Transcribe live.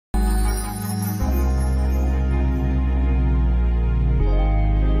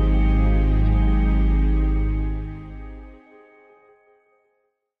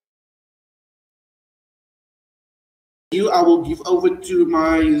I will give over to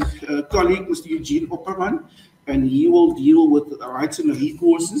my colleague, Mr. Eugene Opperman, and he will deal with the rights and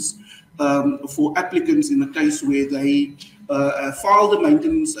recourses for applicants in a case where they file the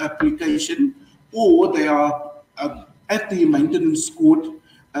maintenance application, or they are at the maintenance court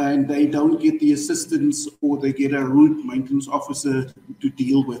and they don't get the assistance, or they get a rude maintenance officer to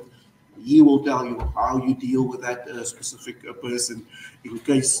deal with. He will tell you how you deal with that specific person in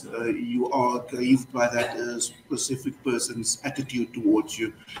case you are grieved by that specific person's attitude towards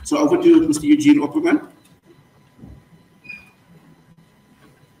you. So over to you, Mr. Eugene Opperman.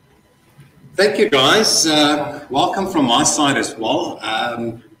 Thank you, guys. Welcome from my side as well.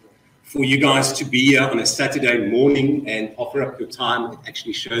 For you guys to be here on a Saturday morning and offer up your time, it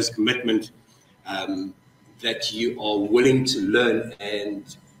actually shows commitment that you are willing to learn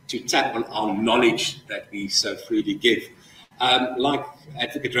and to tap on our knowledge that we so freely give. Like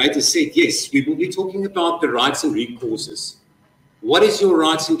Advocate Reiter said, yes, we will be talking about the rights and recourses. What is your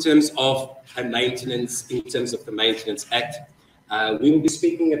rights in terms of a maintenance, in terms of the Maintenance Act? We will be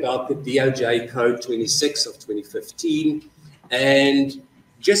speaking about the DOJ Code 26 of 2015 and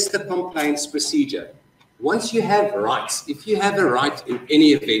just the complaints procedure. Once you have rights, if you have a right in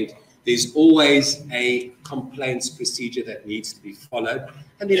any event, there's always a complaints procedure that needs to be followed.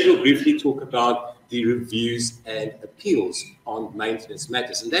 And then we'll briefly talk about the reviews and appeals on maintenance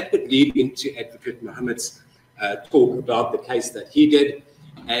matters. And that would lead into Advocate Mohammed's talk about the case that he did,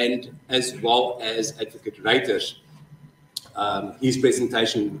 and as well as Advocate Reiter's his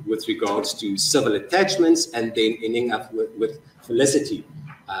presentation with regards to civil attachments, and then ending up with Felicity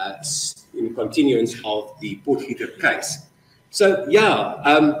in continuance of the Potgieter case. So yeah,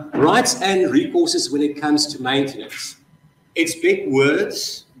 rights and recourses when it comes to maintenance. It's big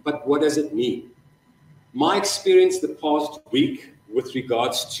words, but what does it mean? My experience the past week with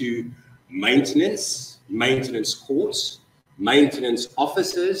regards to maintenance, maintenance courts, maintenance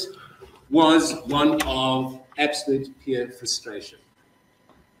officers was one of absolute pure frustration.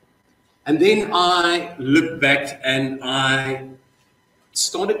 And then I looked back and I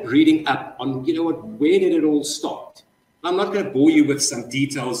started reading up on, you know what, where did it all start? I'm not going to bore you with some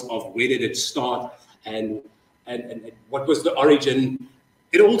details of where did it start and what was the origin.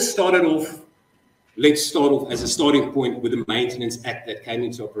 It all started off, let's start off as a starting point with the Maintenance Act that came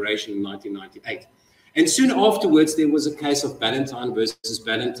into operation in 1998. And soon afterwards, there was a case of Ballantyne versus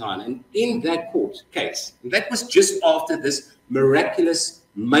Ballantyne. And in that court case, and that was just after this miraculous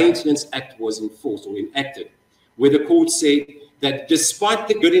Maintenance Act was enforced or enacted, where the court said that despite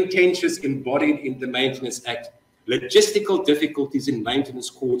the good intentions embodied in the Maintenance Act, logistical difficulties in maintenance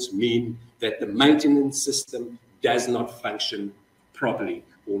courts mean that the maintenance system does not function properly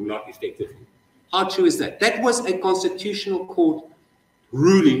or not effectively. How true is that? That was a constitutional court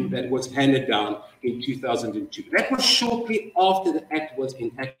ruling that was handed down in 2002. That was shortly after the Act was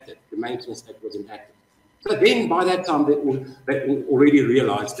enacted, the Maintenance Act was enacted. So then by that time, they already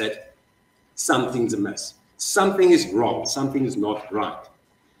realized that something's amiss. Something is wrong, something is not right.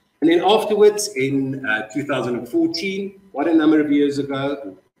 And then afterwards, in 2014, quite a number of years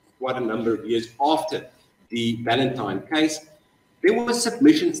ago, quite a number of years after the Ballantyne case, there were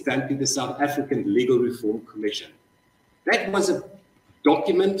submissions done to the South African Legal Reform Commission. That was a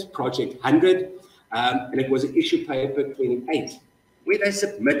document, Project 100, and it was an issue paper 28, where they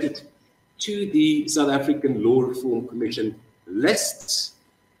submitted to the South African Law Reform Commission lists,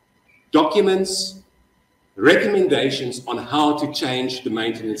 documents, recommendations on how to change the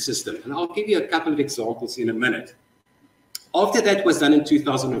maintenance system. And I'll give you a couple of examples in a minute. After that was done in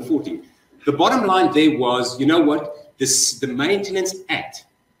 2014, the bottom line there was, you know what, the Maintenance Act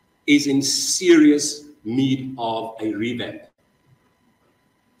is in serious need of a revamp.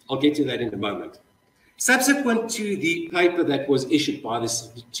 I'll get to that in a moment. Subsequent to the paper that was issued by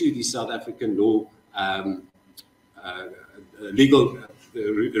to the South African Law Legal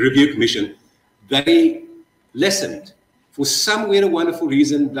Review Commission, they listened. For some weird and wonderful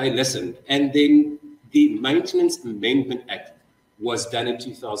reason, they listened. And then the Maintenance Amendment Act was done in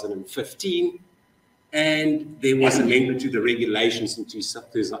 2015, and there was an amendment to the regulations in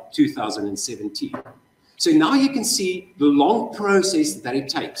 2017. So now you can see the long process that it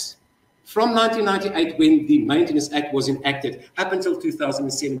takes. From 1998, when the Maintenance Act was enacted, up until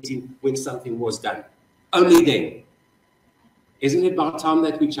 2017, when something was done. Only then. Isn't it about time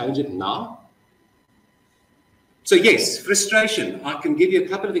that we change it now? So yes, frustration. I can give you a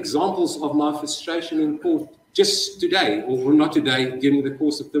couple of examples of my frustration in court just today, or not today, during the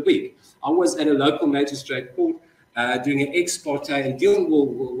course of the week. I was at a local magistrate court doing an ex parte, and Dion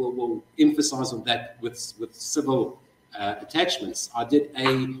will emphasize on that with civil attachments. I did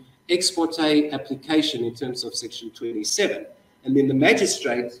ex parte application in terms of Section 27. And then the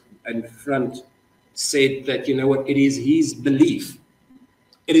magistrate in front said that, you know what, it is his belief.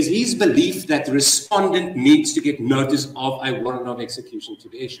 It is his belief that the respondent needs to get notice of a warrant of execution to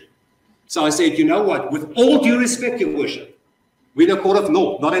be issued. So I said, you know what, with all due respect, Your Worship, we're in a court of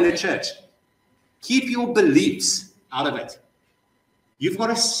law, not in a church. Keep your beliefs out of it. You've got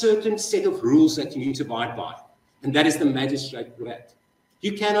a certain set of rules that you need to abide by, and that is the magistrate grant.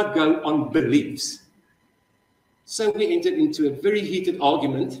 You cannot go on beliefs. So we entered into a very heated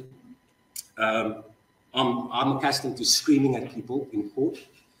argument. I'm accustomed to screaming at people in court,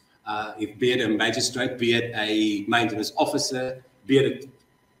 be it a magistrate, be it a maintenance officer, be it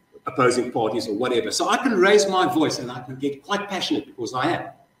opposing parties or whatever. So I can raise my voice and I can get quite passionate because I am.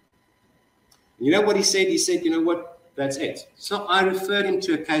 You know what he said? He said, you know what, that's it. So I referred him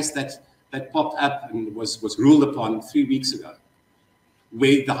to a case that popped up and was ruled upon 3 weeks ago,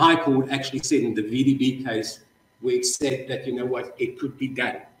 where the High Court actually said in the VDB case, where it said that, you know what, it could be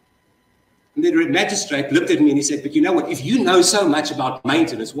done. And the magistrate looked at me and he said, but you know what, if you know so much about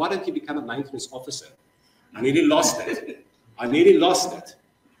maintenance, why don't you become a maintenance officer? I nearly lost it. I nearly lost it.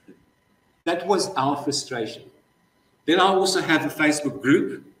 That was our frustration. Then I also have a Facebook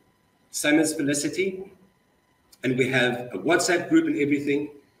group, same as Felicity, and we have a WhatsApp group and everything,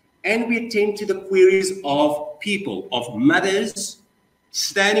 and we attend to the queries of people, of mothers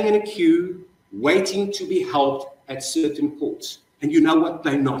standing in a queue, waiting to be helped at certain courts. And you know what?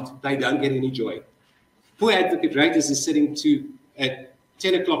 They're not. They don't get any joy. Poor Advocate Raiders is sitting at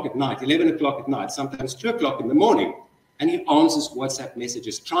 10 o'clock at night, 11 o'clock at night, sometimes 2 o'clock in the morning, and he answers WhatsApp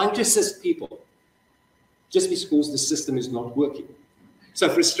messages, trying to assist people, just because the system is not working. So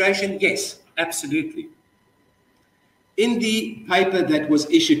frustration, yes, absolutely. In the paper that was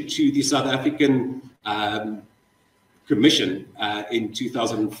issued to the South African Commission in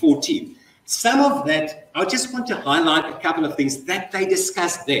 2014, some of that, I just want to highlight a couple of things that they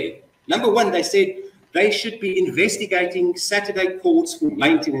discussed there. Number one, they said they should be investigating Saturday courts for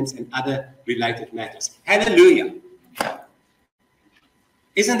maintenance and other related matters. Hallelujah.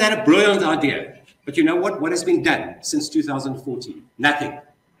 Isn't that a brilliant idea? But you know what? What has been done since 2014? Nothing.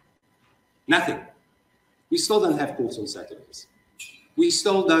 Nothing. We still don't have courts on Saturdays. We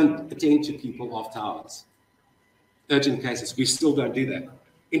still don't attend to people after hours. Urgent cases, we still don't do that.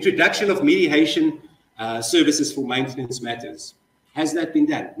 Introduction of mediation services for maintenance matters. Has that been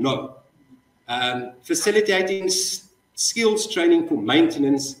done? No. Facilitating skills training for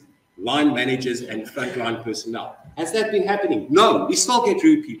maintenance, line managers and frontline personnel. Has that been happening? No. We still get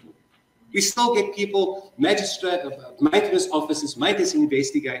rude people. We still get people, maintenance officers, maintenance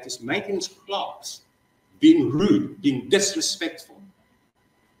investigators, maintenance clerks, being rude, being disrespectful.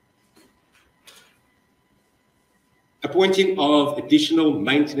 Appointing of additional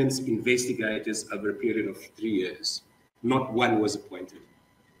maintenance investigators over a period of 3 years. Not one was appointed.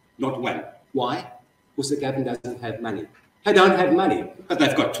 Not one. Why? Because the government doesn't have money. They don't have money, but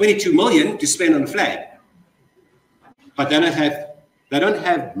they've got 22 million to spend on a flag. But they don't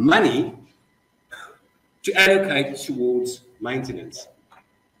have money to allocate towards maintenance.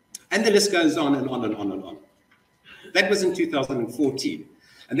 And the list goes on and on and on and on. That was in 2014.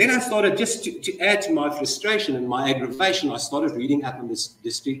 And then I started, just to add to my frustration and my aggravation, I started reading up on the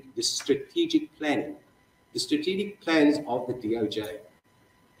strategic planning, the strategic plans of the DOJ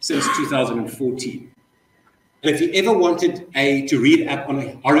since 2014. And if you ever wanted to read up on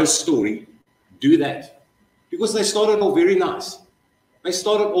a horror story, do that. Because they started off very nice. They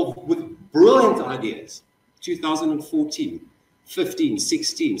started off with brilliant ideas. 2014, 15,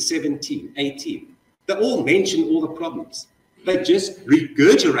 16, 17, 18. They all mention all the problems. They just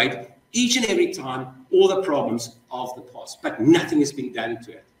regurgitate each and every time all the problems of the past, but nothing has been done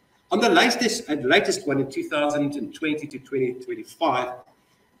to it. On the latest one in 2020 to 2025,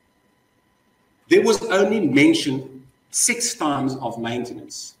 there was only mention 6 times of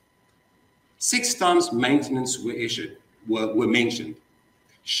maintenance. 6 times maintenance were mentioned.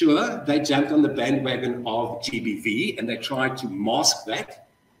 Sure, they jumped on the bandwagon of GBV and they tried to mask that.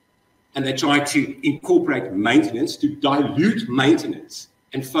 And they try to incorporate maintenance to dilute maintenance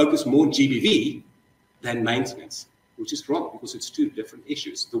and focus more on GBV than maintenance, which is wrong because it's 2 different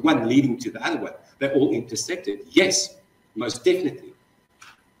issues. The one leading to the other one. They're all intersected. Yes, most definitely.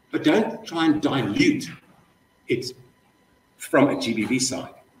 But don't try and dilute it from a GBV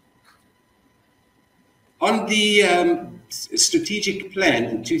side. On the strategic plan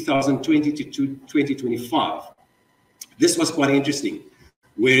in 2020 to 2025, this was quite interesting,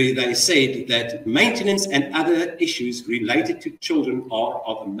 where they said that maintenance and other issues related to children are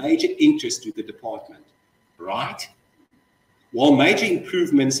of a major interest to the department. Right? While major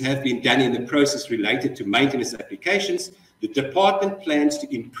improvements have been done in the process related to maintenance applications, the department plans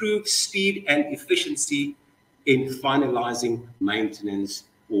to improve speed and efficiency in finalizing maintenance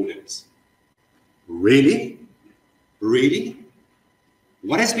orders. Really? Really?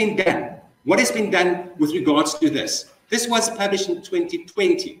 What has been done? What has been done with regards to this? This was published in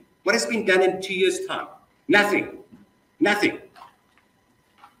 2020. What has been done in 2 years' time? Nothing. Nothing.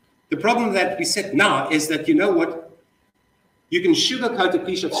 The problem that we set now is that, you know what? You can sugarcoat a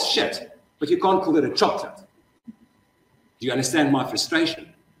piece of shit, but you can't call it a chocolate. Do you understand my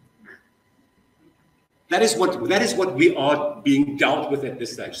frustration? That is what we are being dealt with at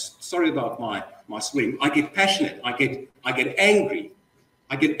this stage. Sorry about my swearing. I get passionate. I get angry.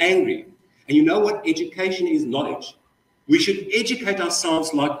 I get angry. And you know what? Education is knowledge. We should educate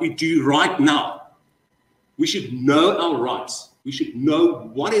ourselves like we do right now. We should know our rights. We should know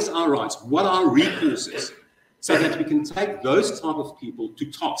what is our rights, what are recourses, so that we can take those type of people to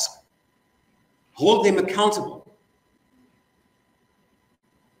task, hold them accountable.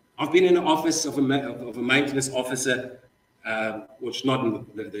 I've been in the office of a maintenance officer, which not in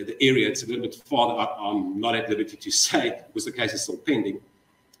the area, it's a little bit farther up. I'm not at liberty to say because the case is still pending.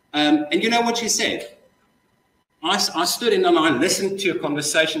 And you know what she said? I stood in and I listened to a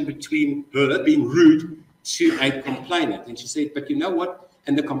conversation between her being rude to a complainant. And she said, but you know what?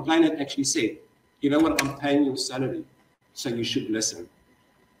 And the complainant actually said, you know what? I'm paying your salary, so you should listen.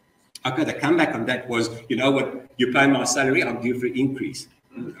 Okay, the comeback on that was, you know what? You pay my salary, I'm due for an increase.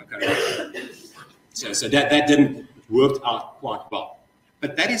 Okay. So that didn't work out quite well.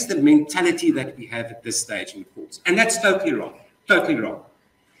 But that is the mentality that we have at this stage in the courts. And that's totally wrong. Totally wrong.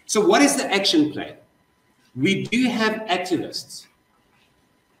 So what is the action plan? We do have activists,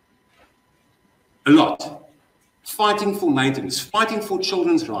 a lot, fighting for maintenance, fighting for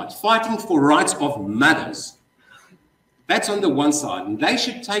children's rights, fighting for rights of mothers. That's on the one side, and they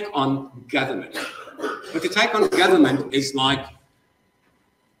should take on government. But to take on government is like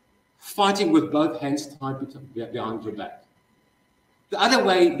fighting with both hands tied behind your back. The other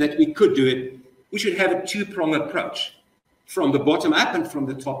way that we could do it, we should have a two-pronged approach, from the bottom up and from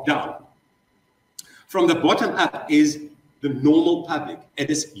the top down. From the bottom up is the normal public. It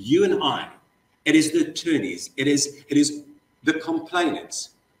is you and I. It is the attorneys. It is the complainants.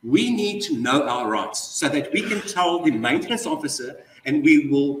 We need to know our rights so that we can tell the maintenance officer, and we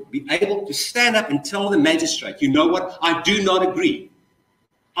will be able to stand up and tell the magistrate, you know what, I do not agree.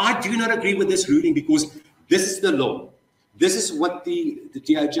 I do not agree with this ruling because this is the law. This is what the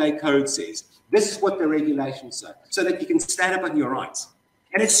DOJ code says. This is what the regulations say, so that you can stand up on your rights.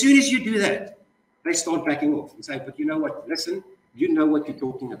 And as soon as you do that, they start backing off and say, but you know what, listen, you know what you're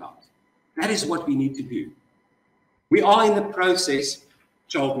talking about. That is what we need to do. We are in the process,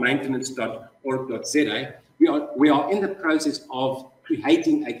 childmaintenance.org.za, we are in the process of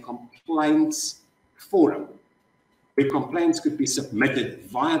creating a complaints forum where complaints could be submitted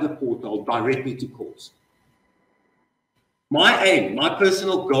via the portal directly to courts. My aim, my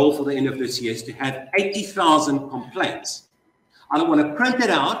personal goal for the end of this year is to have 80,000 complaints. I don't want to print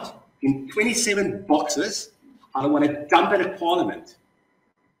it out in 27 boxes. I don't want to dump it at Parliament.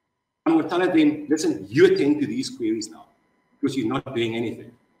 I'm going to tell them, listen, you attend to these queries now because you're not doing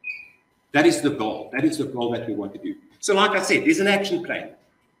anything. That is the goal. That is the goal that we want to do. So like I said, there's an action plan.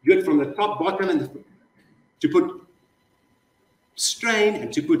 Do it from the top, bottom, and to put strain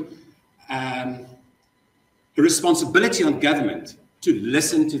and to put the responsibility on government to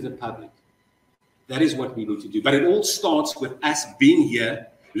listen to the public. That is what we need to do. But it all starts with us being here,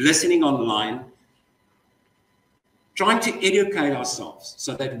 listening online, trying to educate ourselves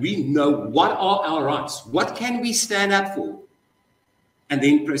so that we know what are our rights, what can we stand up for, and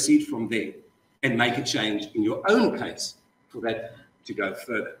then proceed from there and make a change in your own case for that to go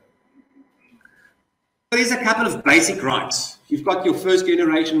further. There's a couple of basic rights. You've got your first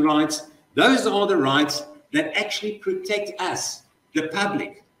generation rights. Those are the rights that actually protect us, the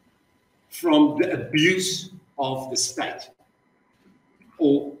public, from the abuse of the state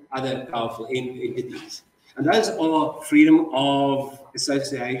or other powerful entities. And those are freedom of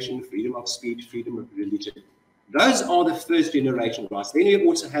association, freedom of speech, freedom of religion. Those are the first generation rights. Then you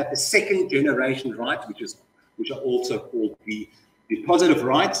also have the second generation rights, which are also called the positive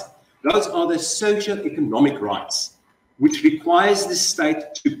rights. Those are the socio-economic rights, which requires the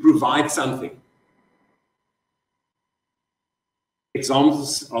state to provide something.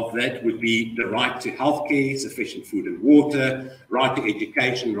 Examples of that would be the right to healthcare, sufficient food and water, right to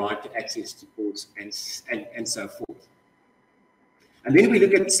education, right to access to courts, and so forth. And then we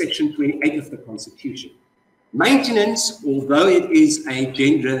look at Section 28 of the Constitution. Maintenance, although it is a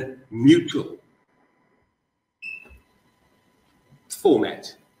gender neutral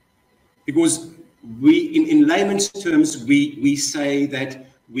format. Because in layman's terms, we say that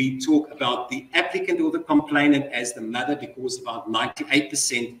we talk about the applicant or the complainant as the mother, because about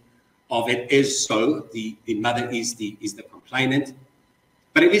 98% of it is so. The mother is the complainant.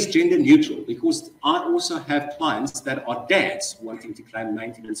 But it is gender neutral, because I also have clients that are dads wanting to claim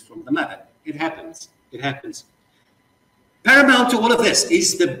maintenance from the mother. It happens. It happens. Paramount to all of this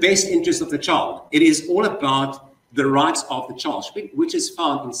is the best interest of the child. It is all about the rights of the child, which is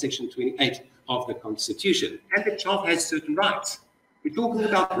found in Section 28 of the Constitution. And the child has certain rights. We're talking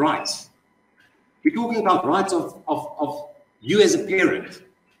about rights. We're talking about rights of you as a parent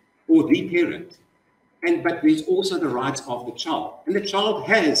or the parent. But there's also the rights of the child. And the child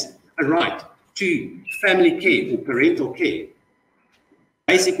has a right to family care or parental care,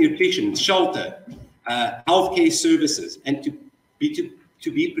 basic nutrition, shelter, healthcare services, and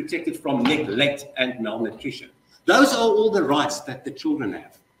to be protected from neglect and malnutrition. Those are all the rights that the children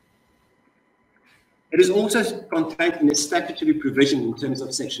have. It is also contained in a statutory provision in terms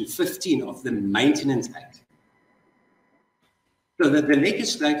of Section 15 of the Maintenance Act. So that the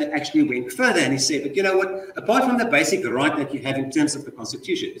legislator actually went further and he said, but you know what, apart from the basic right that you have in terms of the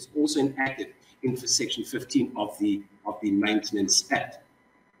Constitution, it's also enacted into Section 15 of the Maintenance Act,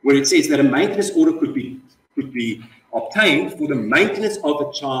 where it says that a maintenance order could be obtained for the maintenance of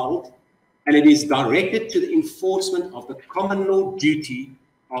a child, and it is directed to the enforcement of the common law duty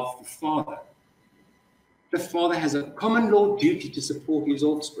of the father. The father has a common law duty to support his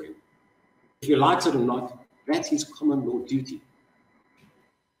offspring. If he likes it or not, that's his common law duty.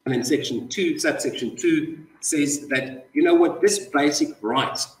 And then subsection 2 says that, you know what, this basic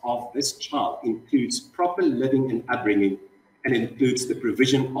rights of this child includes proper living and upbringing, and includes the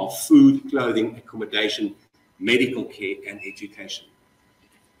provision of food, clothing, accommodation, medical care, and education.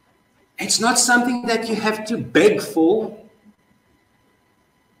 It's not something that you have to beg for.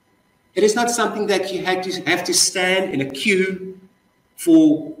 It is not something that you have to stand in a queue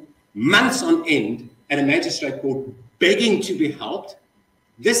for months on end at a magistrate court begging to be helped.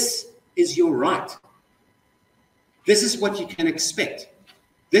 This is your right. This is what you can expect.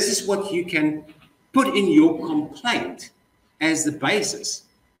 This is what you can put in your complaint as the basis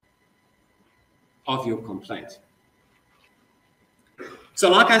of your complaint. So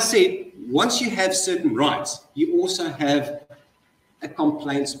like I said, once you have certain rights, you also have a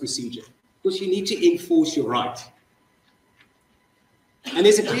complaints procedure, because you need to enforce your right. And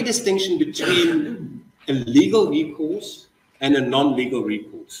there's a clear distinction between a legal recourse and a non-legal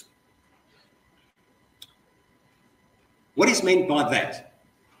recourse. What is meant by that?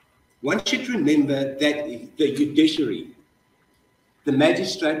 One should remember that the judiciary, the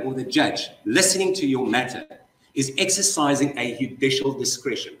magistrate or the judge listening to your matter, is exercising a judicial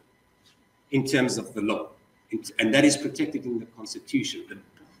discretion in terms of the law. And that is protected in the Constitution,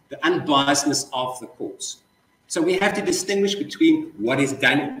 the unbiasedness of the courts. So we have to distinguish between what is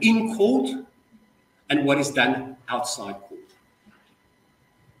done in court and what is done outside court.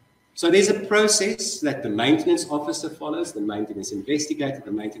 So there's a process that the maintenance officer follows, the maintenance investigator,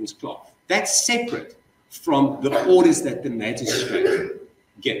 the maintenance clerk. That's separate from the orders that the magistrate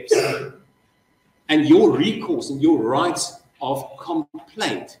gives. And your recourse and your rights of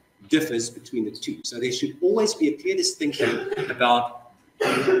complaint differs between the two. So there should always be a clear distinction about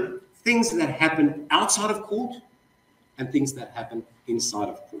things that happen outside of court and things that happen inside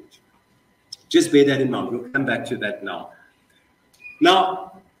of court. Just bear that in mind. We'll come back to that now.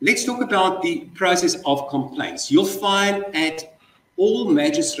 Now, let's talk about the process of complaints. You'll find at all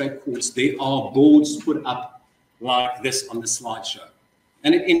magistrate courts, there are boards put up like this on the slideshow.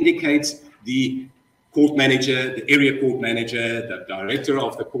 And it indicates the court manager, the area court manager, the director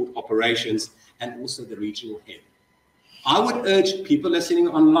of the court operations, and also the regional head. I would urge people listening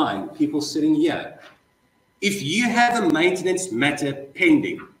online, people sitting here, if you have a maintenance matter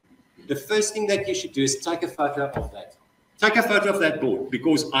pending, the first thing that you should do is take a photo of that. Take a photo of that board,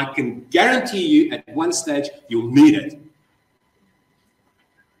 because I can guarantee you at one stage you'll need it.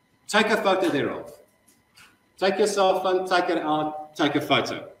 Take a photo thereof. Take your cell phone, take it out, take a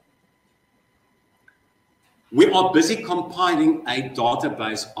photo. We are busy compiling a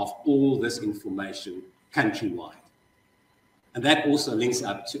database of all this information countrywide. And that also links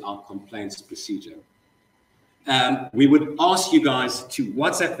up to our complaints procedure. We would ask you guys to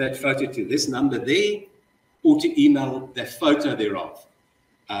WhatsApp that photo to this number there, or to email the photo thereof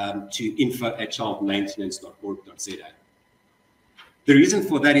to info@childmaintenance.org.za. The reason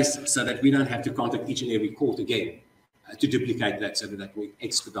for that is so that we don't have to contact each and every court again to duplicate that, so that we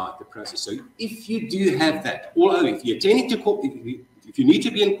expedite the process. So if you do have that, or if you're attending to court, if you need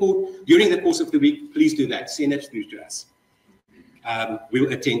to be in court during the course of the week, please do that. Send it through to us.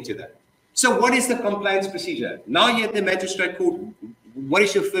 we'll attend to that. So what is the complaints procedure? Now you're at the magistrate court. What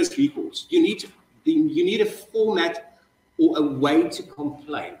is your first recourse? You need a format or a way to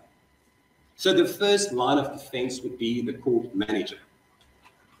complain. So the first line of defense would be the court manager.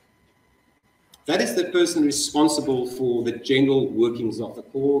 That is the person responsible for the general workings of the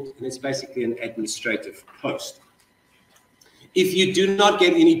court, and it's basically an administrative post. If you do not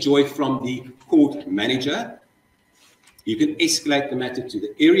get any joy from the court manager, you can escalate the matter to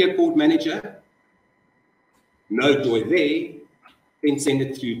the area court manager. No joy there, then send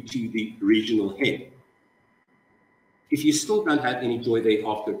it through to the regional head. If you still don't have any joy there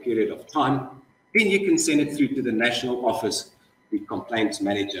after a period of time, then you can send it through to the national office, the complaints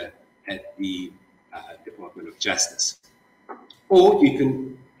manager at the Department of Justice. Or you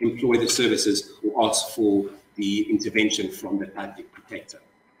can employ the services or ask for the intervention from the public protector.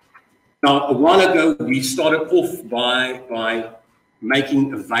 Now, a while ago, we started off by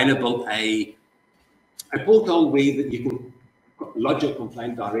making available a portal where that you can lodge your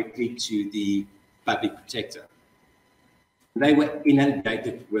complaint directly to the public protector. They were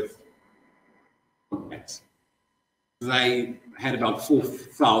inundated with complaints. They had about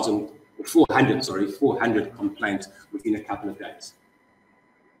 400 complaints within a couple of days.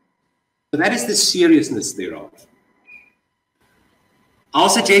 So that is the seriousness thereof. Our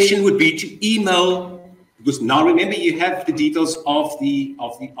suggestion would be to email, because now remember you have the details of all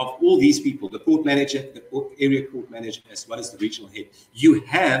these people, the court manager, the area court manager, as well as the regional head. You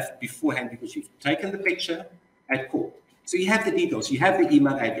have beforehand, because you've taken the picture at court. So you have the details, you have the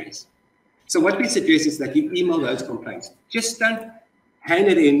email address. So what we suggest is that you email those complaints. Just don't hand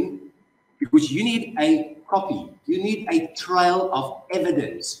it in, because you need a copy. You need a trail of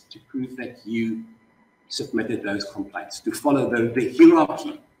evidence to prove that you submitted those complaints, to follow the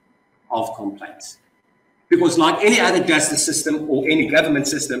hierarchy of complaints. Because like any other justice system or any government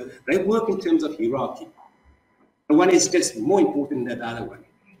system, they work in terms of hierarchy. The one is just more important than the other one.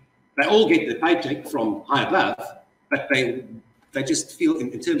 They all get the paycheck from high above, but they just feel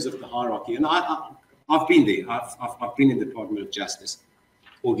in terms of the hierarchy. And I've been there. I've been in the Department of Justice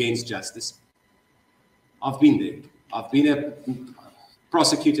or against justice. I've been there. I've been a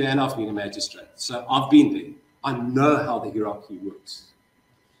prosecutor and I've been a magistrate. So I've been there. I know how the hierarchy works.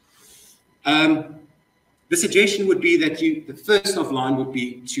 The suggestion would be that the first of line would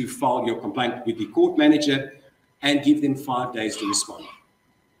be to file your complaint with the court manager and give them 5 days to respond.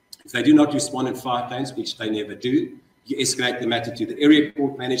 If they do not respond in 5 days, which they never do, you escalate the matter to the area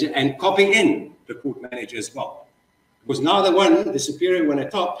court manager and copy in the court manager as well. Because now the superior one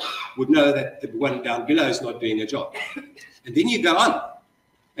at top would know that the one down below is not doing a job. And then you go on,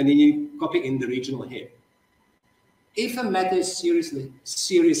 and then you copy in the regional head. If a matter is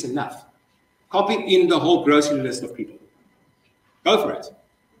serious enough, copy in the whole grocery list of people. Go for it.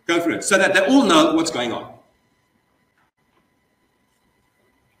 Go for it, so that they all know what's going on.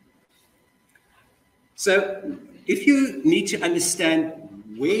 So if you need to understand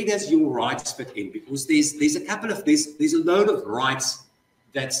where does your rights fit in, because there's a load of rights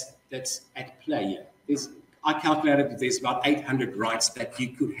that's at play here. I calculated that there's about 800 rights that you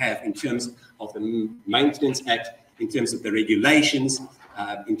could have in terms of the Maintenance Act, in terms of the regulations,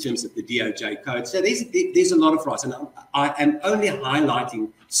 in terms of the DOJ code. So there's a lot of rights, and I am only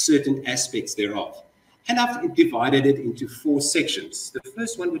highlighting certain aspects thereof. And I've divided it into 4 sections. The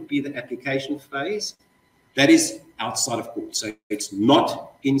first one would be the application phase. That is outside of court. So it's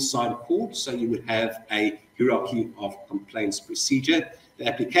not inside court. So you would have a hierarchy of complaints procedure. The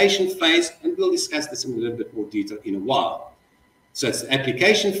application phase, and we'll discuss this in a little bit more detail in a while. So it's the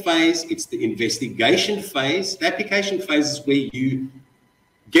application phase, it's the investigation phase. The application phase is where you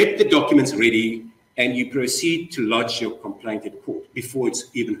get the documents ready and you proceed to lodge your complaint at court before it's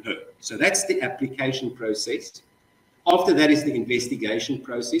even heard. So that's the application process. After that is the investigation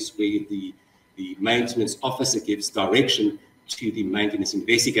process, where the maintenance officer gives direction to the maintenance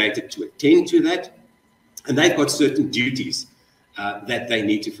investigator to attend to that. And they've got certain duties that they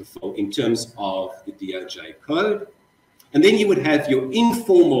need to fulfill in terms of the DOJ code. And then you would have your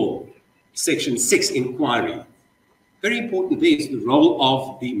informal Section 6 inquiry. Very important there is the role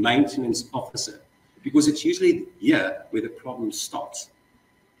of the maintenance officer, because it's usually here where the problem starts.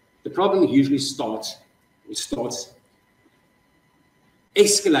 The problem usually starts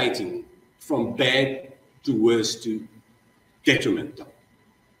escalating from bad to worse to detrimental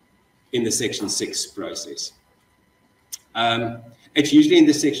in the Section 6 process. It's usually in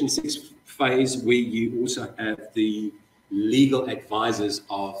the Section 6 phase where you also have the legal advisors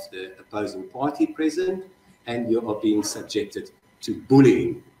of the opposing party present, and you are being subjected to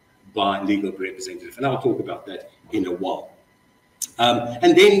bullying by legal representative. And I'll talk about that in a while.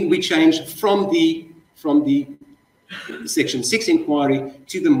 And then we change from the Section 6 inquiry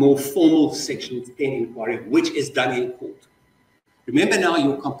to the more formal Section 10 inquiry, which is done in court. Remember now,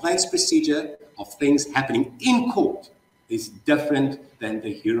 your complaints procedure of things happening in court is different than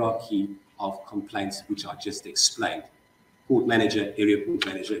the hierarchy of complaints which I just explained. Court manager, area court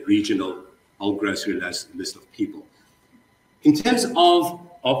manager, regional, whole grocery list of people. In terms of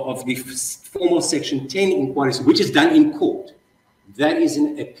the formal Section 10 inquiries, which is done in court, that is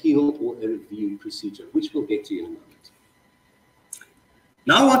an appeal or a review procedure, which we'll get to in a moment.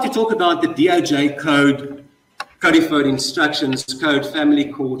 Now I want to talk about the DOJ code, codified instructions, code, family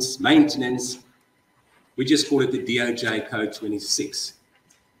courts, maintenance. We just call it the DOJ Code 26.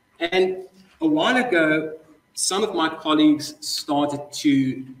 And a while ago, some of my colleagues started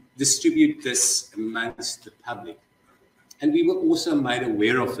to distribute this amongst the public. And we were also made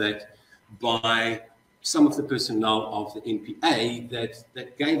aware of that by some of the personnel of the NPA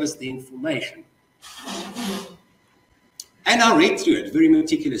that gave us the information. And I read through it very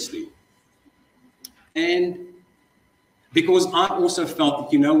meticulously. And because I also felt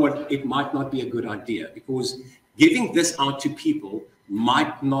that, you know what, it might not be a good idea, because giving this out to people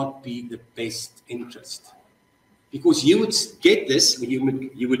might not be the best interest. Because you would get this, you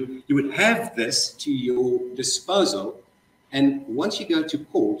would have this to your disposal, and once you go to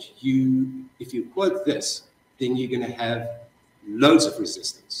court, if you quote this, then you're going to have loads of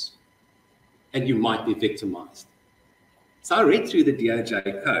resistance, and you might be victimized. So I read through the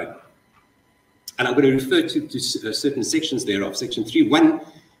DOJ code, and I'm going to refer to certain sections thereof. Section 3.1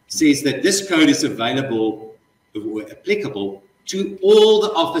 says that this code is available or applicable to all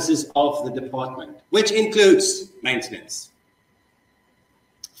the officers of the department, which includes maintenance.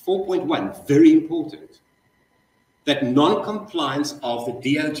 4.1, very important, that non-compliance of the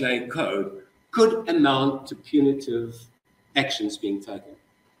DOJ code could amount to punitive actions being taken.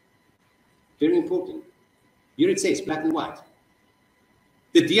 Very important. Here it says, black and white.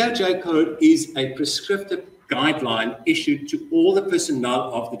 The DOJ code is a prescriptive guideline issued to all the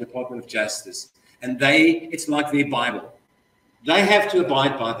personnel of the Department of Justice, and it's like their Bible. They have to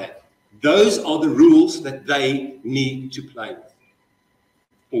abide by that. Those are the rules that they need to play with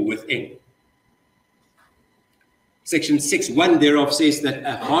or within. Section 6.1 thereof says that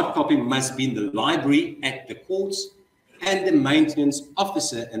a hard copy must be in the library at the courts, and the maintenance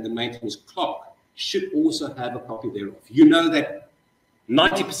officer and the maintenance clerk should also have a copy thereof. You know that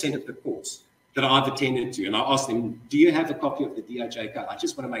 90% of the courts that I've attended to, and I asked them, do you have a copy of the DOJ code? I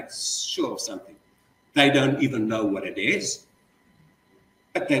just want to make sure of something. They don't even know what it is,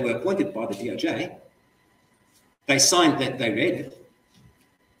 but they were appointed by the DOJ. They signed that, they read it,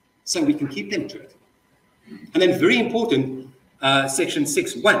 so we can keep them to it. And then very important, Section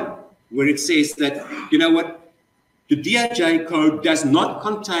 6.1, where it says that, you know what, the DOJ code does not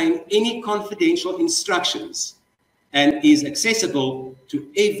contain any confidential instructions and is accessible to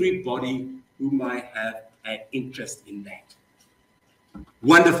everybody who might have an interest in that.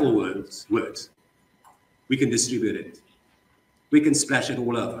 Wonderful words. We can distribute it. We can splash it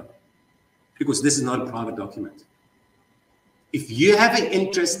all over, because this is not a private document. If you have an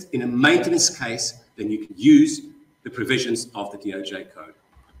interest in a maintenance case, then you can use the provisions of the DOJ code.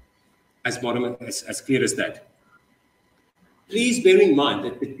 As clear as that. Please bear in mind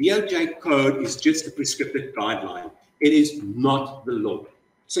that the DOJ code is just a prescriptive guideline. It is not the law.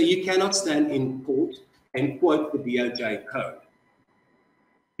 So you cannot stand in court and quote the DOJ code.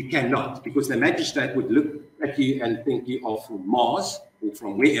 You cannot, because the magistrate would look at you and think you are from Mars or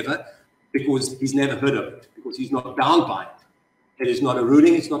from wherever, because he's never heard of it, because he's not bound by it. It is not a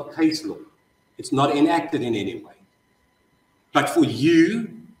ruling, it's not case law. It's not enacted in any way. But for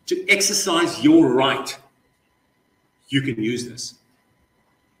you to exercise your right, you can use this.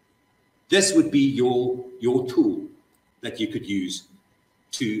 This would be your tool that you could use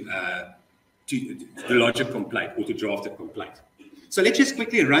to lodge a complaint or to draft a complaint. So let's just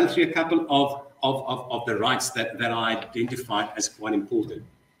quickly run through a couple of the rights that I identified as quite important.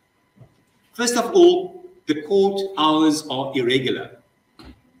 First of all, the court hours are irregular.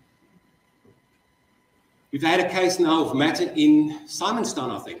 We've had a case now of matter in Simonstown,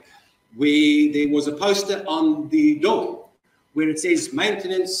 I think, where there was a poster on the door where it says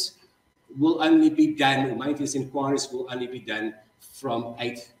maintenance will only be done, or maintenance inquiries will only be done from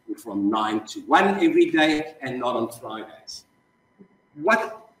 8 or from 9 to 1 every day and not on Fridays.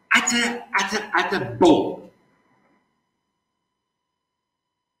 What utter bull.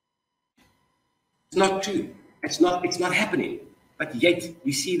 It's not true. It's not happening. But yet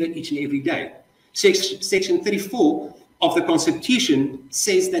we see that each and every day. Section 34 of the Constitution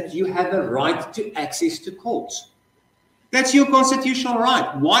says that you have a right to access to courts. That's your constitutional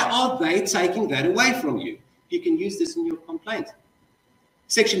right. Why are they taking that away from you? You can use this in your complaint.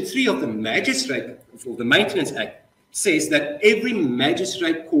 Section 3 of the Magistrate for the Maintenance Act says that every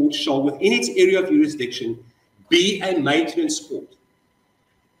magistrate court shall, within its area of jurisdiction, be a maintenance court.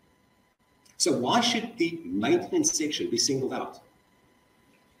 So why should the maintenance section be singled out?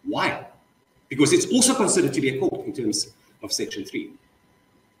 Why? Because it's also considered to be a court in terms of Section 3.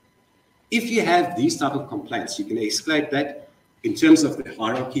 If you have these type of complaints, you can escalate that in terms of the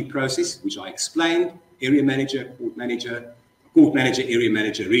hierarchy process, which I explained: area manager, court manager, area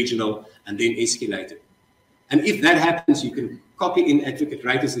manager, regional, and then escalate it. And if that happens, you can copy in Advocate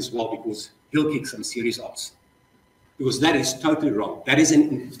Reuters as well, because he'll kick some serious ass. Because that is totally wrong. That is an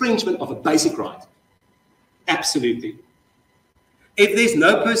infringement of a basic right. Absolutely. If there's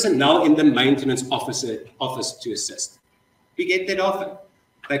no personnel in the maintenance office to assist, you get that often.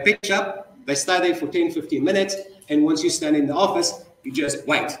 They pitch up, they stay there for 10, 15 minutes, and once you stand in the office, you just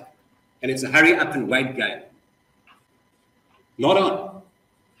wait. And it's a hurry up and wait game. Not on.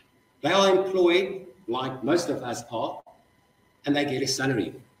 They are employed, like most of us are, and they get a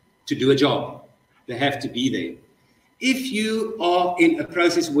salary to do a job. They have to be there. If you are in a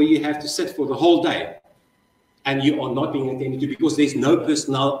process where you have to sit for the whole day and you are not being attended to because there's no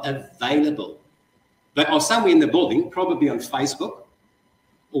personnel available, they are somewhere in the building, probably on Facebook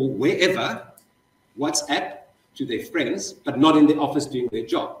or wherever, WhatsApp to their friends, but not in the office doing their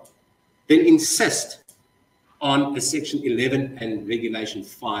job, then insist on a Section 11 and Regulation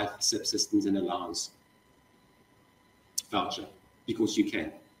 5 subsistence and allowance voucher, because you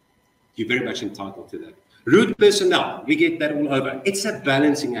can. You're very much entitled to that. Route personnel, we get that all over. It's a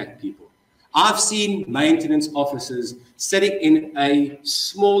balancing act, people. I've seen maintenance officers sitting in a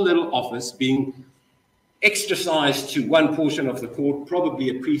small little office being exercised to one portion of the court, probably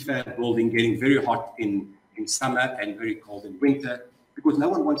a prefab building, getting very hot in summer and very cold in winter, because no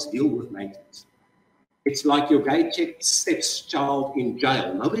one wants to deal with maintenance. It's like your gay stepchild in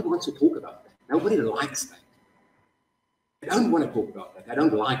jail. Nobody wants to talk about that. Nobody likes that. They don't want to talk about that. They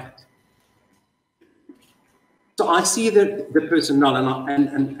don't like it. So I see the personnel,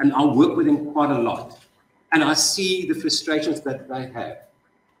 and I work with them quite a lot, and I see the frustrations that they have.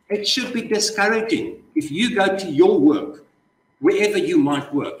 It should be discouraging if you go to your work, wherever you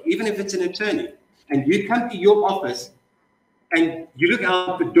might work, even if it's an attorney, and you come to your office and you look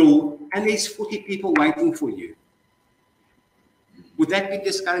out the door and there's 40 people waiting for you. Would that be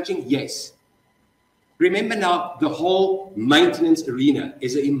discouraging? Yes. Remember now, the whole maintenance arena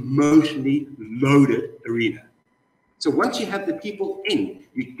is an emotionally loaded arena. So once you have the people in,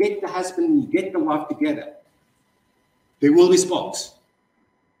 you get the husband and you get the wife together, there will be sparks.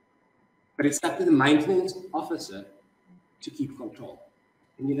 But it's up to the maintenance officer to keep control.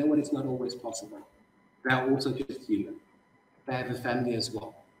 And you know what? It's not always possible. They are also just human. They have a family as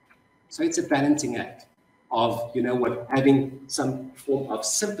well. So it's a balancing act of, you know what, having some form of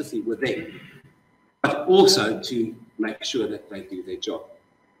sympathy with them, but also to make sure that they do their job.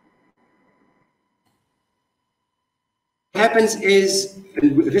 What happens is,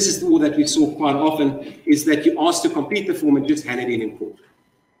 and this is all that we saw quite often, is that you ask to complete the form and just hand it in court.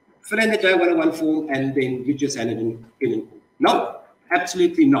 Fill in the J101 form and then you just hand it in court. No,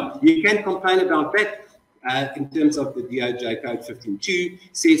 absolutely not. You can complain about that. In terms of the DOJ Code 15.2,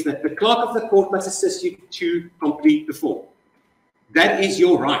 says that the clerk of the court must assist you to complete the form. That is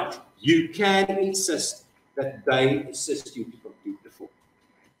your right. You can insist that they assist you to complete the form.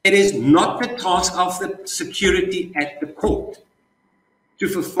 It is not the task of the security at the court to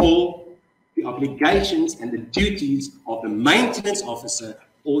fulfill the obligations and the duties of the maintenance officer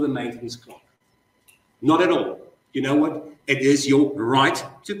or the maintenance clerk. Not at all. You know what? It is your right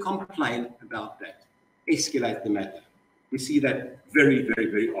to complain about that. Escalate the matter. We see that very, very,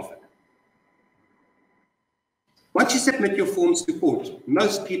 very often. Once you submit your forms to court,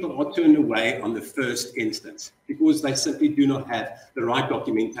 most people are turned away on the first instance because they simply do not have the right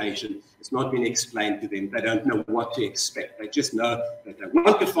documentation. It's not been explained to them. They don't know what to expect. They just know that they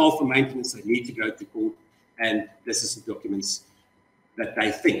want to file for maintenance, they need to go to court, and this is the documents that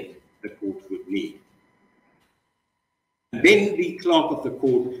they think the court would need. And then the clerk of the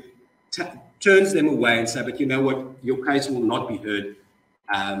court turns them away and say, but you know what, your case will not be heard.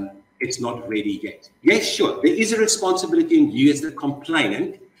 It's not ready yet. Yes, sure, there is a responsibility in you as the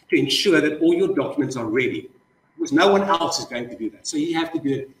complainant to ensure that all your documents are ready, because no one else is going to do that. So you have to do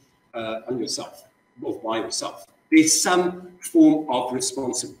it on yourself, or by yourself. There's some form of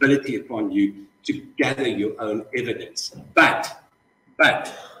responsibility upon you to gather your own evidence. But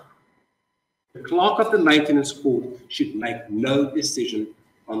the clerk of the maintenance court should make no decision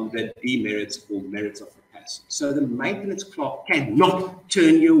on the demerits or merits of the case. So the maintenance clerk cannot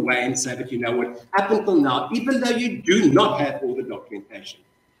turn you away and say, but you know what, up until now, even though you do not have all the documentation,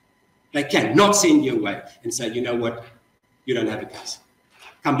 they cannot send you away and say, you know what, you don't have a case.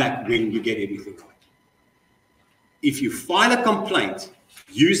 Come back when you get everything right. If you file a complaint,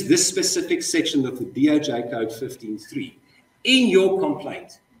 use this specific section of the DOJ Code 15.3 in your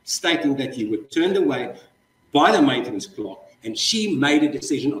complaint, stating that you were turned away by the maintenance clerk and she made a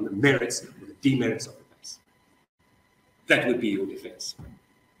decision on the merits or the demerits of the case. That would be your defense.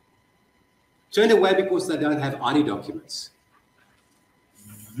 Turned away because they don't have ID documents.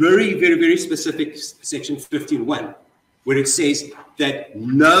 Very, very, very specific section 15.1, where it says that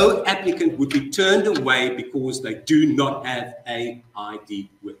no applicant would be turned away because they do not have an ID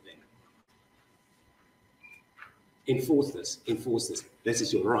with them. Enforce this, enforce this. This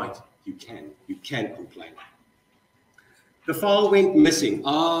is your right. You can complain. The file went missing.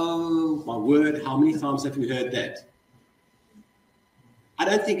 Oh, my word, how many times have we heard that? I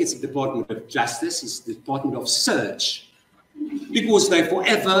don't think it's the Department of Justice, it's the Department of Search, because they're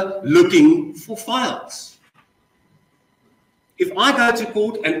forever looking for files. If I go to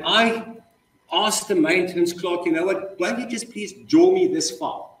court and I ask the maintenance clerk, you know what, won't you just please draw me this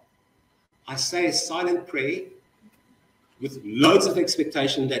file? I say a silent prayer with loads of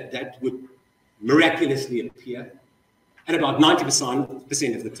expectation that that would miraculously appear. And about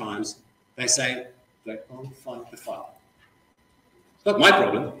 90% of the times, they say they can't find the file. It's not my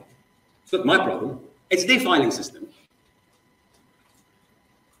problem. It's not my problem. It's their filing system.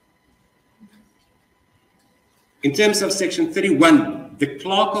 In terms of section 31, the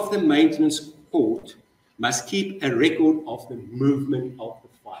clerk of the maintenance court must keep a record of the movement of the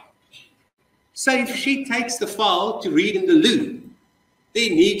file. So if she takes the file to read in the loo, there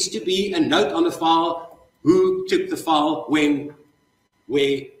needs to be a note on the file who took the file, when,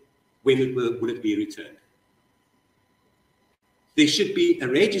 where, when will it be returned. There should be a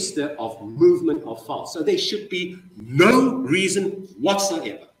register of movement of files. So there should be no reason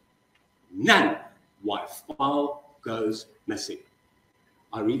whatsoever, none, why a file goes missing.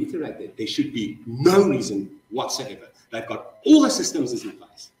 I reiterate that there should be no reason whatsoever. They've got all the systems in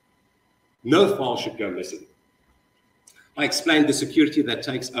place. No file should go missing. I explained the security that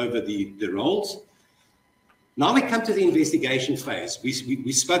takes over the roles. Now we come to the investigation phase.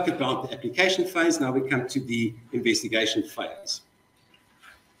 We spoke about the application phase. Now we come to the investigation phase.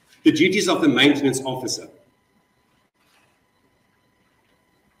 The duties of the maintenance officer.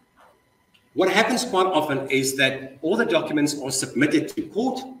 What happens quite often is that all the documents are submitted to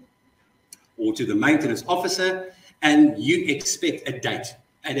court or to the maintenance officer, and you expect a date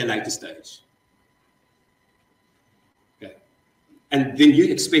at a later stage. Okay. And then you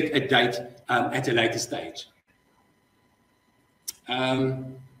expect a date at a later stage.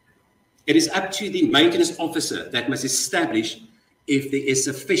 It is up to the maintenance officer that must establish if there is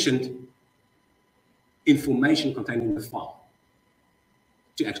sufficient information contained in the file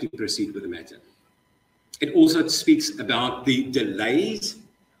to actually proceed with the matter. It also speaks about the delays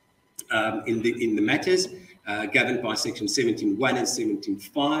in the matters governed by section 17.1 and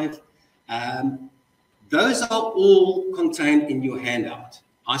 17.5. Those are all contained in your handout.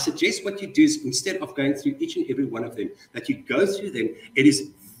 I suggest what you do is, instead of going through each and every one of them, that you go through them. It is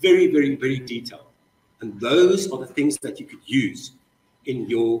very, very, very detailed. And those are the things that you could use in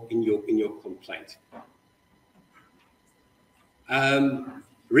your complaint.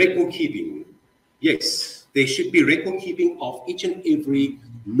 Record keeping. Yes, there should be record keeping of each and every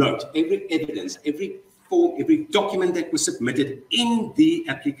note, every evidence, every form, every document that was submitted in the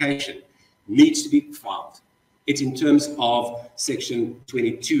application needs to be filed. It's in terms of section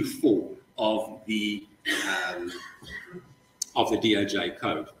 22.4 of the DOJ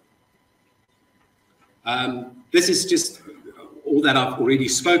code. This is just all that I've already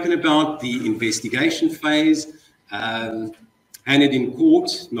spoken about. The investigation phase, handed in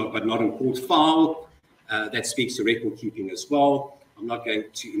court, but not in court file. That speaks to record keeping as well. I'm not going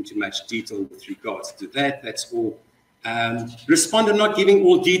into much detail with regards to that. That's all. Respondent not giving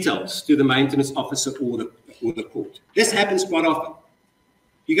all details to the maintenance officer or the court. This happens quite often.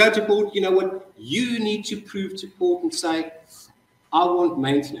 You go to court, you know what? You need to prove to court and say, I want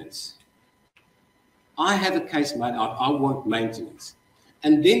maintenance. I have a case made out, I want maintenance.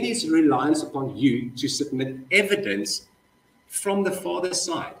 And then there's reliance upon you to submit evidence from the father's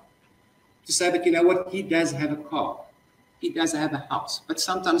side to say that, you know what, he does have a car, he does have a house, but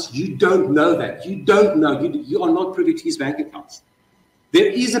sometimes you don't know that. You don't know, you are not privy to his bank accounts. There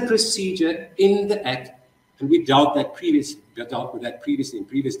is a procedure in the Act, and we dealt with that previously in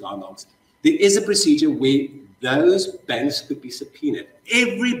previous dialogues. There is a procedure where those banks could be subpoenaed.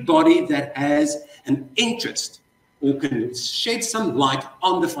 Everybody that has an interest or can shed some light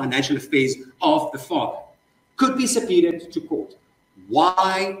on the financial affairs of the father could be subpoenaed to court.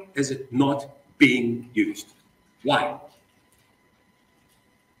 Why is it not being used? Why?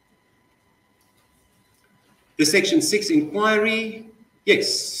 The Section 6 inquiry,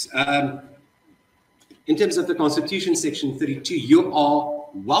 yes. In terms of the Constitution, Section 32, you are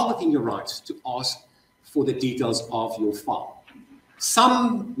well within your rights to ask for the details of your file.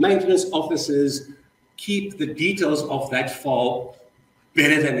 Some maintenance officers keep the details of that file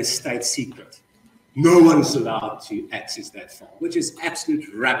better than a state secret. No one's allowed to access that file, which is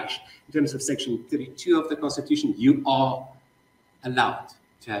absolute rubbish. In terms of Section 32 of the Constitution, you are allowed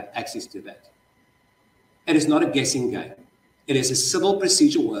to have access to that. It is not a guessing game. It is a civil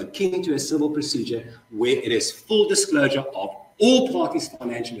procedure, or akin to a civil procedure, where it is full disclosure of all parties'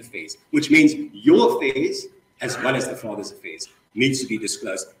 financial affairs, which means your affairs, as well as the father's affairs, needs to be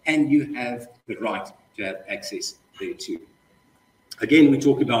disclosed, and you have the right to have access thereto. Again, we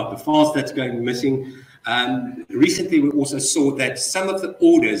talk about the files that's going missing. Recently, we also saw that some of the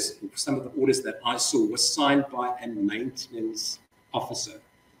orders that I saw were signed by a maintenance officer.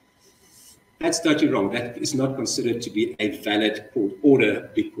 That's totally wrong. That is not considered to be a valid court order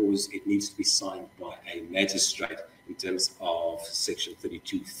because it needs to be signed by a magistrate in terms of Section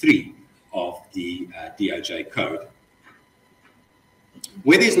 32(3) of the DOJ Code.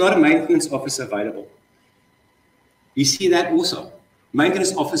 Where there's not a maintenance officer available, you see that also.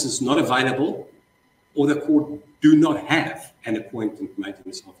 Maintenance officer is not available, or the court do not have an appointed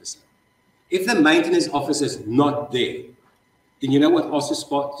maintenance officer. If the maintenance officer is not there, then you know what, also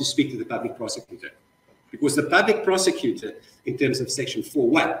to speak to the public prosecutor. Because the public prosecutor, in terms of Section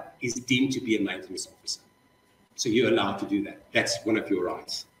 4(1), is deemed to be a maintenance officer. So you're allowed to do that. That's one of your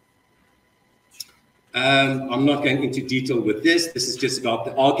rights. I'm not going into detail with this. This is just about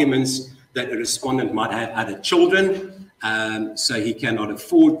the arguments that a respondent might have other children, so he cannot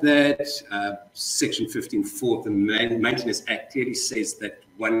afford that. Section 15(4) of the Maintenance Act clearly says that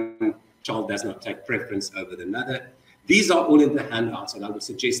one child does not take preference over another. These are all in the handouts, and I would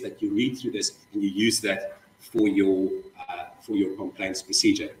suggest that you read through this and you use that for your complaints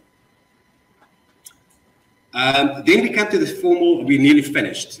procedure. Then we come to the formal, we're nearly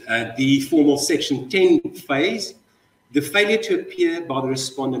finished, the formal Section 10 phase, the failure to appear by the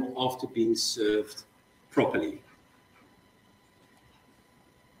respondent after being served properly.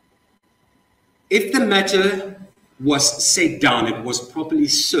 If the matter was set down, it was properly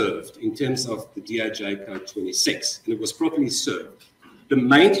served in terms of the DOJ Code 26, and it was properly served, the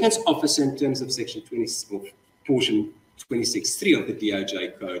maintenance officer in terms of Section 20, or portion 26(3) of the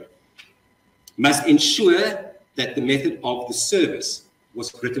DOJ Code must ensure that the method of the service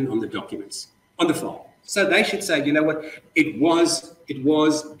was written on the documents, on the file. So they should say, you know what, it was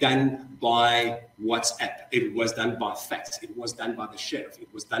done by WhatsApp, it was done by fax, it was done by the sheriff, it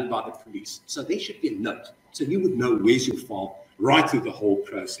was done by the police. So there should be a note. So you would know where's your file right through the whole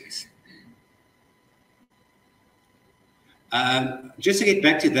process. Just to get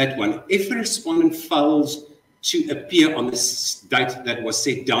back to that one, if a respondent fails to appear on the date that was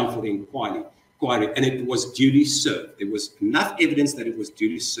set down for the inquiry, and it was duly served, there was enough evidence that it was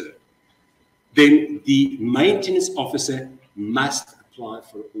duly served, then the maintenance officer must apply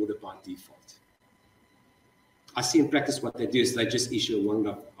for an order by default. I see in practice what they do is they just issue a warrant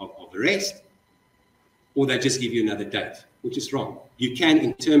of arrest, or they just give you another date, which is wrong. You can,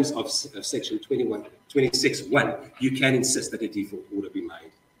 in terms of Section 26(1), you can insist that a default order be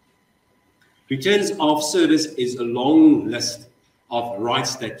made. Returns of service is a long list of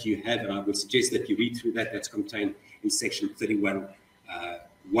rights that you have, and I would suggest that you read through that. That's contained in Section 31(1)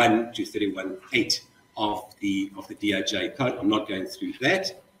 to 31(8) of the DOJ Code. I'm not going through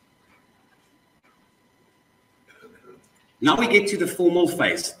that. Now we get to the formal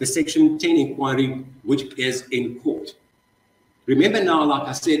phase, the Section 10 inquiry, which is in court. Remember now, like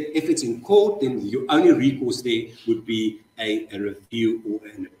I said, if it's in court, then your only recourse there would be a review or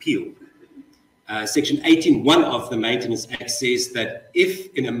an appeal. Section 18(1) of the Maintenance Act says that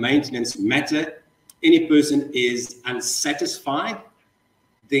if in a maintenance matter, any person is unsatisfied,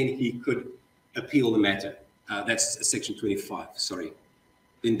 then he could appeal the matter. That's Section 25, sorry.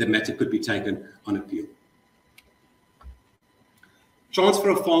 Then the matter could be taken on appeal. Transfer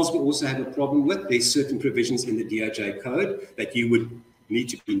of files we also have a problem with. There's certain provisions in the DOJ Code that you would need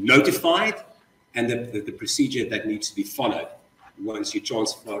to be notified, and the procedure that needs to be followed once you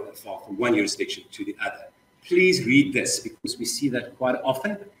transfer a file from one jurisdiction to the other. Please read this, because we see that quite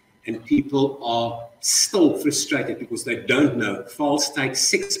often, and people are still frustrated because they don't know. Files take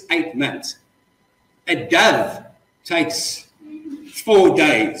 6-8 months A dove takes 4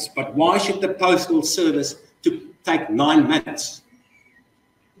 days, but why should the postal service take 9 months?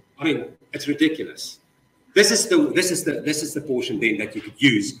 I mean, it's ridiculous. This is the portion then that you could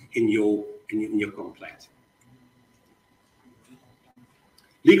use in your complaint.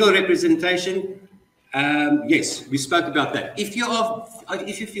 Legal representation. Yes, we spoke about that. If you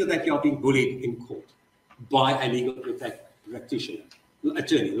feel that you are being bullied in court by a legal practitioner,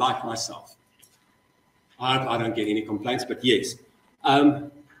 attorney like myself, I don't get any complaints, but yes,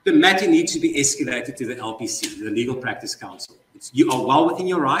 the matter needs to be escalated to the LPC, the Legal Practice Council. You are well within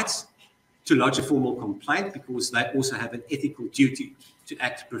your rights to lodge a formal complaint, because they also have an ethical duty to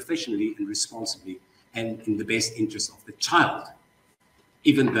act professionally and responsibly and in the best interest of the child,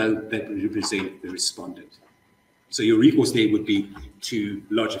 even though they represent the respondent. So your recourse there would be to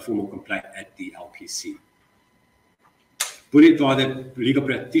lodge a formal complaint at the LPC. Bullied by the legal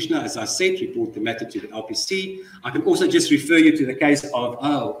practitioner, as I said, report the matter to the LPC. I can also just refer you to the case of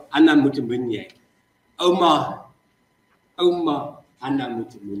Anna Mutimunye. Oma Anna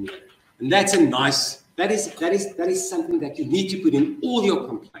Mutimunye. And that's a nice, that is something that you need to put in all your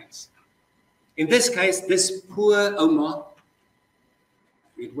complaints. In this case, this poor Oma,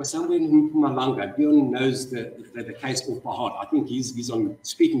 it was somewhere in Mpumalanga. Bjorn knows the case off by heart. I think he's on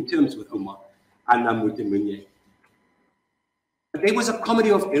speaking terms with Oma Anna Mutimunye. But there was a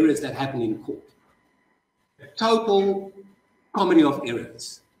comedy of errors that happened in court. A total comedy of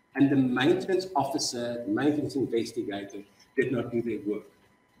errors. And the maintenance officer, the maintenance investigator did not do their work.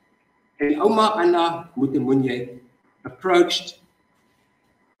 And Oma Anna Mutimunye approached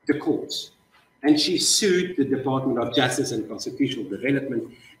the courts, and she sued the Department of Justice and Constitutional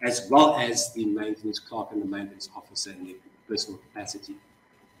Development, as well as the maintenance clerk and the maintenance officer in their personal capacity.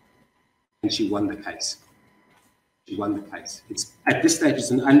 And she won the case. She won the case. It's, at this stage,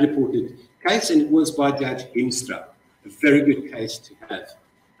 it's an unreported case, and it was by Judge Hemstra. A very good case to have.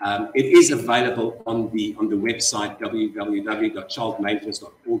 It is available on the website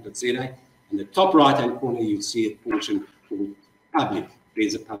www.childmaintenance.org.za. In the top right-hand corner, you'll see a portion called public.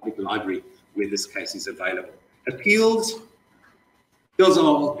 There's a public library where this case is available. Appeals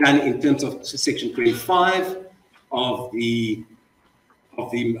are done in terms of Section 25 of the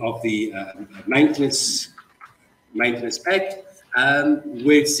Maintenance Act,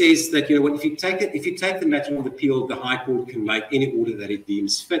 where it says that, you know what, if you take the matter of appeal, the High Court can make any order that it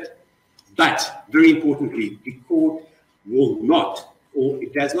deems fit. But very importantly, the court will not, or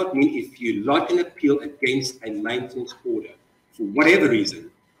it does not mean if you lodge an appeal against a maintenance order for whatever reason,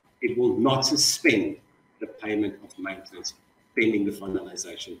 it will not suspend the payment of maintenance pending the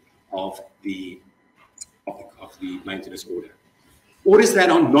finalization of the maintenance order. Orders that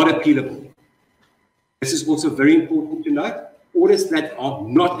are not appealable. This is also very important to note. Orders that are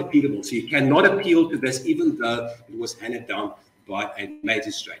not appealable. So you cannot appeal to this even though it was handed down by a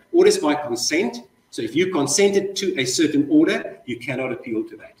magistrate. Orders by consent. So if you consented to a certain order, you cannot appeal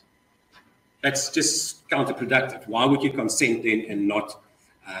to that. That's just counterproductive. Why would you consent then and not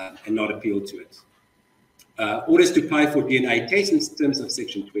appeal to it? Orders to pay for DNA tests in terms of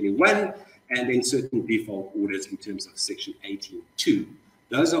Section 21, and then certain default orders in terms of Section 18.2.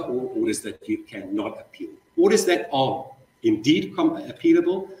 Those are all orders that you cannot appeal. Orders that are indeed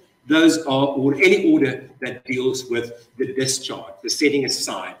appealable, those are any order that deals with the discharge, the setting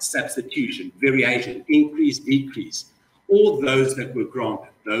aside, substitution, variation, increase, decrease. All those that were granted,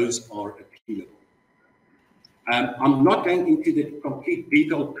 those are appealable. I'm not going into the complete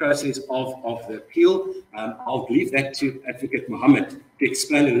detailed process of the appeal. I'll leave that to Advocate Mohammed to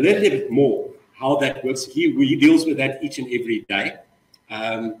explain a little bit more how that works. He deals with that each and every day.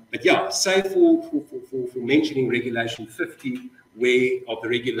 But yeah, say for mentioning Regulation 50, where of the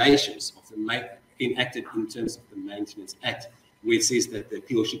regulations of the enacted in terms of the Maintenance Act, where it says that the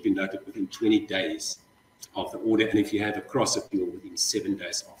appeal should be noted within 20 days of the order, and if you have a cross appeal within 7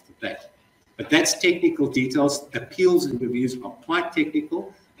 days after that. But that's technical details. Appeals and reviews are quite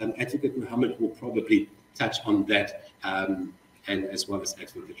technical, and Advocate Mohammed will probably touch on that, and as well as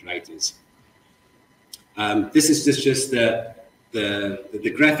Advocate Raters. This is just the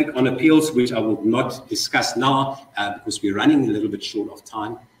graphic on appeals, which I will not discuss now because we're running a little bit short of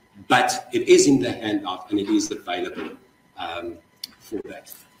time, but it is in the handout and it is available for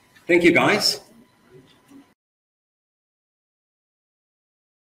that. Thank you, guys.